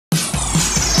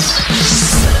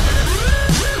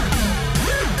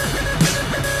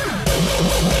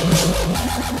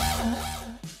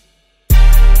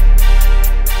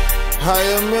I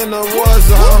am in a war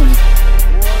zone.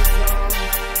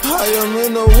 I am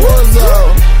in a war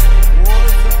zone.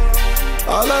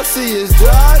 All I see is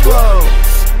dry bones.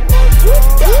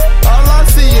 All I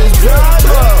see is dry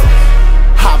bones.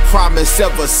 I promise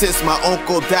ever since my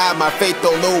uncle died, my faith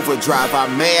on overdrive.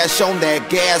 I mash on that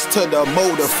gas to the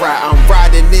motor fry. I'm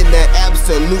riding in that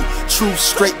absolute truth,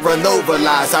 straight run over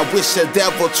lies. I wish the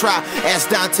devil try.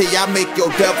 Ask Dante, I make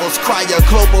your devils cry. A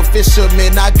global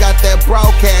fisherman, I got that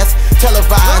broadcast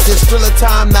televised. It's thriller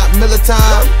time, not Miller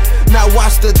time. Now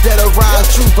watch the dead arise.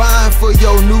 True vine for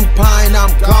your new pine.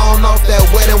 I'm gone off that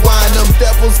wedding wine. Them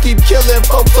devils keep killing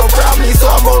folks around me, so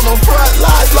I'm on the front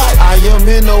lines like I am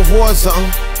in a war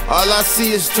zone. All I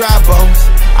see is dry bones.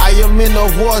 I am in a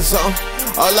war zone.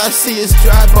 All I see is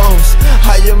dry bones.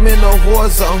 I am in a war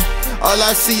zone. All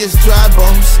I see is dry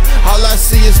bones. All I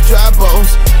see is dry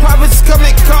bones. Prophets come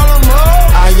and call them home.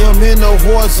 I am in a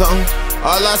war zone.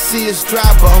 All I see is dry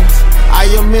bones. I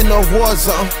am in a war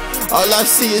zone. All I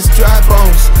see is dry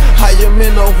bones. I am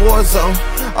in a war zone.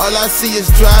 All I see is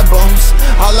dry bones.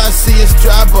 All I see is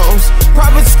dry bones.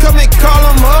 Prophets come and call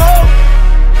them home.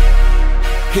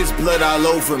 His blood all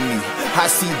over me. I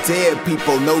see dead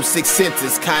people, no sixth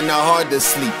sense, kinda hard to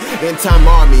sleep. End-time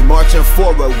army marching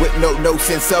forward with no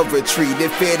sense of retreat.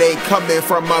 If it ain't coming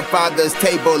from my father's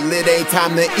table, it ain't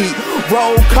time to eat.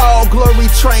 Roll call, glory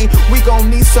train, we gon'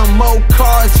 need some more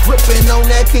cars. Gripping on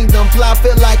that kingdom fly,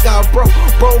 feel like I broke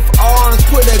both arms.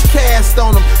 Put a cast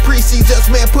on them, priest just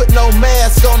man, put no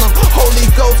mask on them. Holy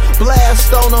Ghost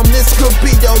blast on them, this could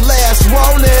be your last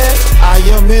warning. I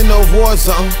am in a war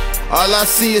zone. All I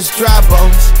see is dry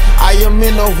bones. I am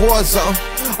in a war zone.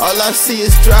 All I see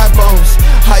is dry bones.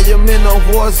 I am in a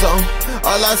war zone.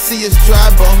 All I see is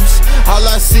dry bones. All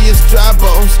I see is dry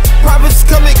bones. Prophets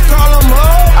come and call them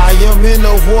home. I am in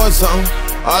a war zone.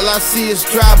 All I see is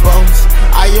dry bones.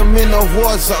 I am in a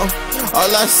war zone.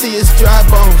 All I see is dry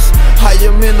bones. I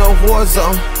am in a war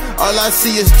zone. All I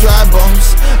see is dry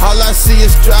bones. All I see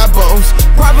is dry bones.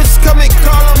 Prophets come and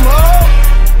call them home.